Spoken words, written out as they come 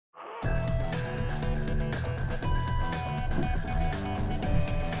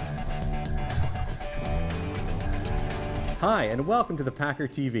Hi, and welcome to the Packer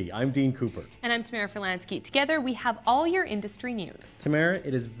TV. I'm Dean Cooper. And I'm Tamara Furlansky. Together, we have all your industry news. Tamara,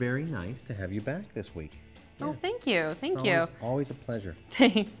 it is very nice to have you back this week. Oh, thank you. Thank you. Always a pleasure.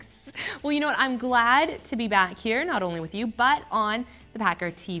 Thanks. Well, you know what? I'm glad to be back here, not only with you, but on the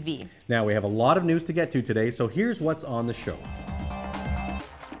Packer TV. Now, we have a lot of news to get to today, so here's what's on the show.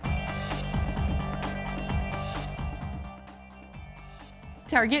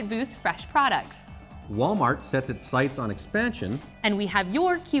 Target boosts fresh products. Wal-Mart sets its sights on expansion. And we have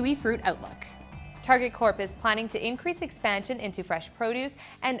your Kiwifruit outlook. Target Corp is planning to increase expansion into fresh produce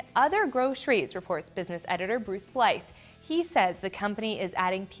and other groceries, reports business editor Bruce Blythe. He says the company is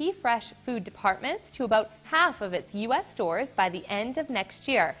adding P-Fresh food departments to about half of its U.S. stores by the end of next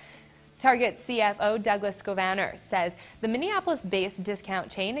year. Target CFO Douglas Scovanner says the Minneapolis-based discount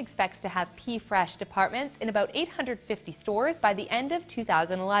chain expects to have P-Fresh departments in about 850 stores by the end of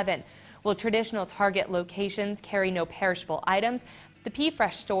 2011. While traditional Target locations carry no perishable items, the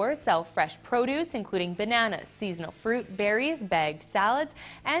P-Fresh stores sell fresh produce, including bananas, seasonal fruit, berries, bagged salads,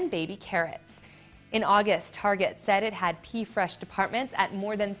 and baby carrots. In August, Target said it had P-Fresh departments at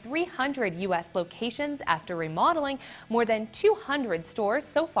more than 300 U.S. locations after remodeling more than 200 stores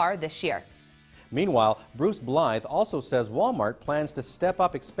so far this year. Meanwhile, Bruce Blythe also says Walmart plans to step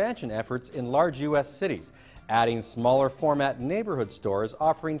up expansion efforts in large U.S. cities, adding smaller format neighborhood stores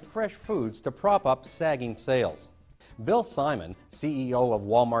offering fresh foods to prop up sagging sales. Bill Simon, CEO of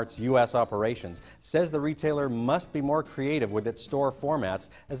Walmart's U.S. operations, says the retailer must be more creative with its store formats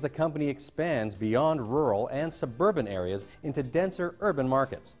as the company expands beyond rural and suburban areas into denser urban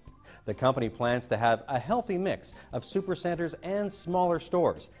markets. The company plans to have a healthy mix of supercenters and smaller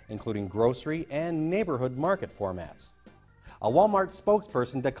stores, including grocery and neighborhood market formats. A Walmart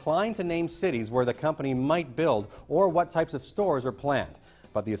spokesperson declined to name cities where the company might build or what types of stores are planned.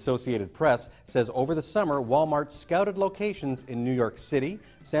 But the Associated Press says over the summer, Walmart scouted locations in New York City,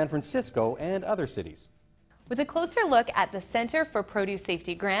 San Francisco, and other cities. With a closer look at the Center for Produce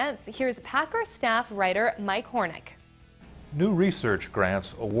Safety Grants, here's Packer staff writer Mike Hornick. New research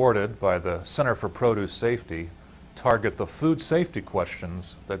grants awarded by the Center for Produce Safety target the food safety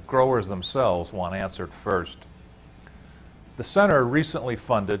questions that growers themselves want answered first. The center recently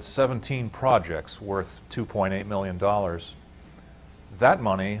funded 17 projects worth $2.8 million. That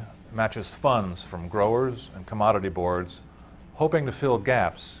money matches funds from growers and commodity boards hoping to fill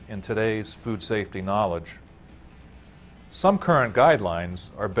gaps in today's food safety knowledge. Some current guidelines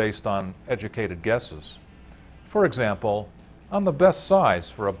are based on educated guesses. For example, on the best size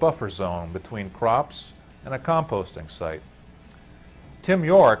for a buffer zone between crops and a composting site. Tim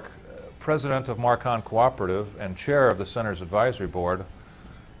York, president of Marcon Cooperative and chair of the Center's advisory board,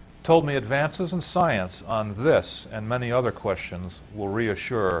 told me advances in science on this and many other questions will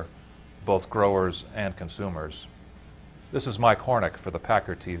reassure both growers and consumers. This is Mike Hornick for the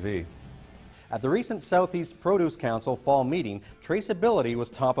Packer TV. At the recent Southeast Produce Council fall meeting, traceability was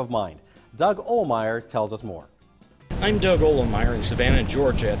top of mind. Doug Ohlmeyer tells us more. I'm Doug Ohlmeyer in Savannah,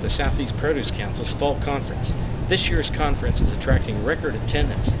 Georgia at the Southeast Produce Council's Fall Conference. This year's conference is attracting record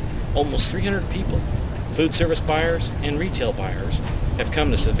attendance, almost 300 people. Food service buyers and retail buyers have come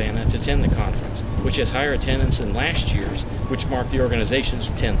to Savannah to attend the conference, which has higher attendance than last year's, which marked the organization's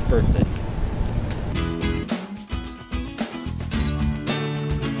 10th birthday.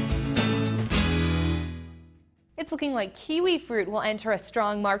 It's looking like Kiwifruit will enter a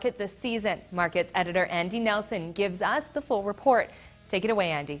strong market this season. Markets editor Andy Nelson gives us the full report. Take it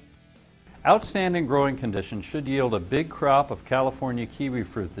away, Andy. Outstanding growing conditions should yield a big crop of California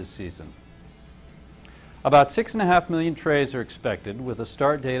kiwifruit this season. About 6.5 million trays are expected with a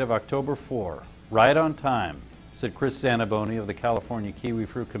start date of October 4, right on time, said Chris Zanaboni of the California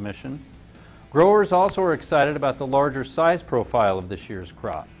Kiwifruit Commission. Growers also are excited about the larger size profile of this year's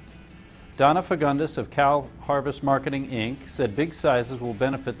crop. Donna Fagundes of Cal Harvest Marketing, Inc. said big sizes will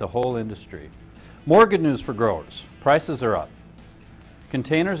benefit the whole industry. More good news for growers. Prices are up.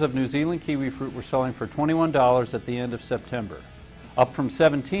 Containers of New Zealand kiwifruit were selling for $21 at the end of September, up from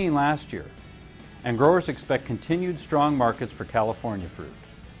 $17 last year. And growers expect continued strong markets for California fruit.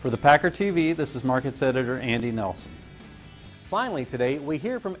 For the Packer TV, this is Markets Editor Andy Nelson. Finally today, we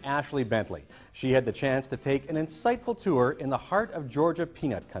hear from Ashley Bentley. She had the chance to take an insightful tour in the heart of Georgia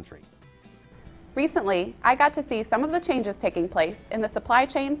peanut country. Recently, I got to see some of the changes taking place in the supply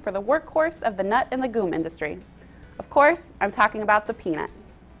chain for the workhorse of the nut and legume industry. Of course, I'm talking about the peanut.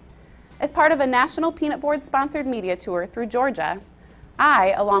 As part of a National Peanut Board-sponsored media tour through Georgia,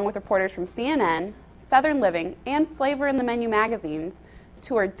 I, along with reporters from CNN, Southern Living, and Flavor in the Menu magazines,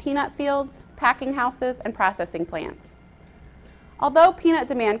 toured peanut fields, packing houses, and processing plants. Although peanut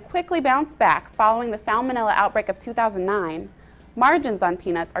demand quickly bounced back following the salmonella outbreak of 2009, margins on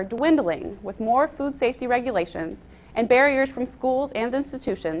peanuts are dwindling with more food safety regulations and barriers from schools and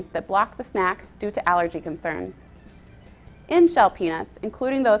institutions that block the snack due to allergy concerns. In-shell peanuts,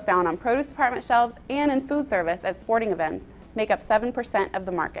 including those found on produce department shelves and in food service at sporting events, make up 7% of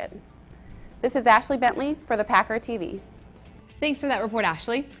the market. This is Ashley Bentley for the Packer TV. Thanks for that report,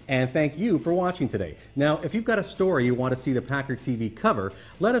 Ashley. And thank you for watching today. Now, if you've got a story you want to see the Packer TV cover,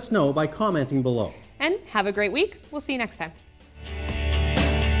 let us know by commenting below. And have a great week. We'll see you next time.